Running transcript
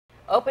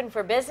open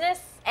for business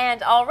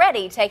and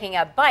already taking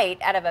a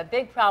bite out of a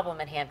big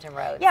problem at Hampton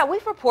Roads. Yeah,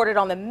 we've reported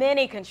on the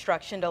many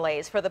construction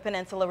delays for the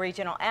Peninsula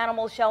Regional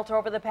Animal Shelter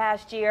over the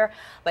past year,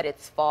 but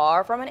it's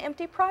far from an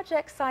empty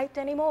project site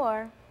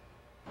anymore.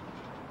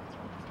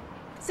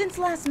 Since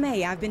last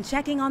May, I've been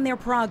checking on their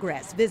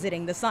progress,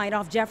 visiting the site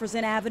off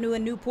Jefferson Avenue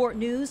in Newport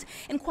News,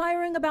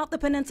 inquiring about the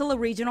Peninsula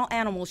Regional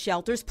Animal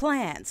Shelter's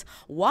plans.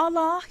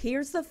 Voila,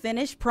 here's the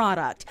finished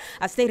product.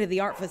 A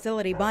state-of-the-art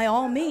facility by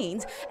all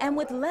means, and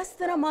with less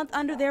than a month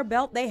under their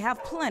belt, they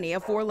have plenty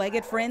of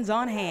four-legged friends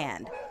on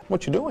hand.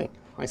 What you doing?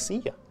 I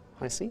see you.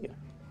 I see you.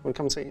 We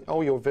come and say,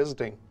 oh, you're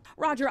visiting.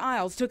 Roger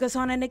Isles took us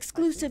on an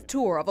exclusive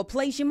tour of a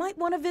place you might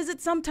want to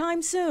visit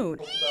sometime soon.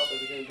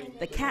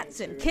 The cats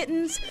and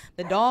kittens,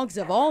 the dogs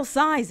of all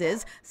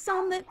sizes,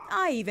 some that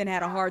I even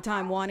had a hard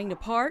time wanting to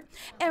part.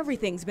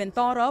 Everything's been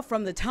thought of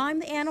from the time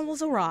the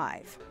animals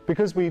arrive.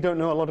 Because we don't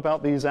know a lot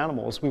about these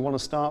animals, we want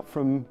to start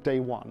from day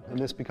one, and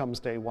this becomes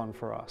day one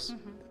for us.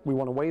 We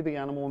want to weigh the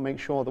animal and make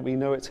sure that we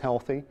know it's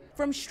healthy.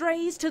 From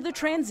strays to the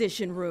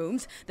transition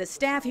rooms, the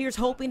staff here's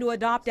hoping to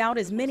adopt out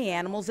as many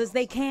animals as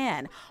they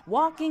can,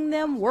 walking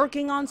them,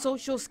 working on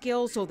social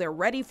skills so they're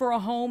ready for a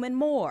home and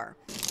more.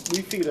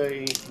 We feed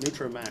a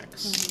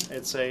Nutramax.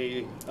 It's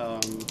a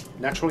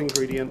natural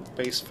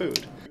ingredient-based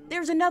food.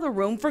 There's another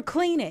room for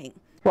cleaning.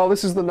 Well,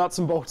 this is the nuts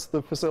and bolts of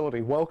the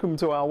facility. Welcome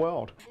to our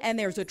world. And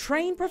there's a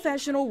trained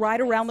professional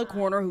right around the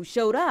corner who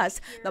showed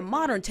us the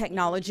modern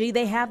technology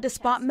they have to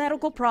spot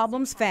medical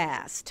problems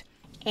fast.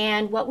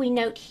 And what we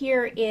note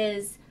here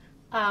is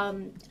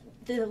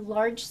the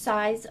large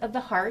size of the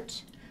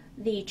heart.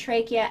 The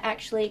trachea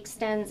actually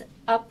extends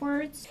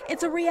upwards.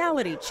 It's a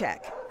reality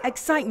check.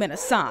 Excitement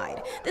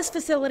aside, this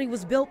facility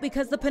was built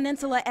because the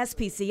Peninsula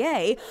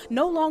SPCA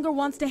no longer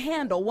wants to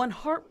handle one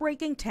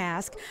heartbreaking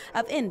task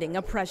of ending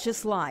a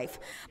precious life.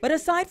 But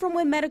aside from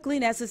when medically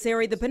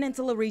necessary, the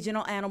Peninsula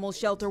Regional Animal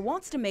Shelter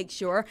wants to make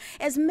sure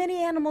as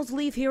many animals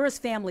leave here as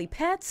family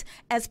pets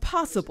as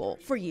possible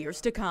for years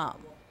to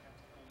come.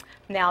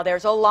 Now,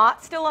 there's a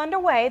lot still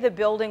underway. The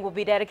building will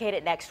be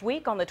dedicated next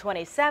week on the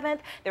 27th.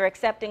 They're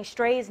accepting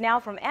strays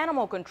now from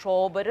animal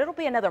control, but it'll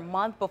be another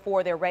month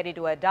before they're ready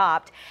to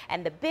adopt.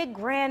 And the big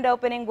grand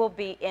opening will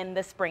be in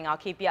the spring. I'll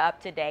keep you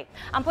up to date.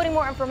 I'm putting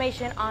more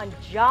information on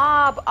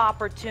job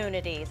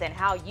opportunities and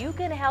how you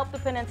can help the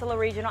Peninsula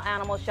Regional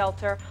Animal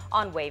Shelter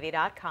on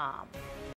wavy.com.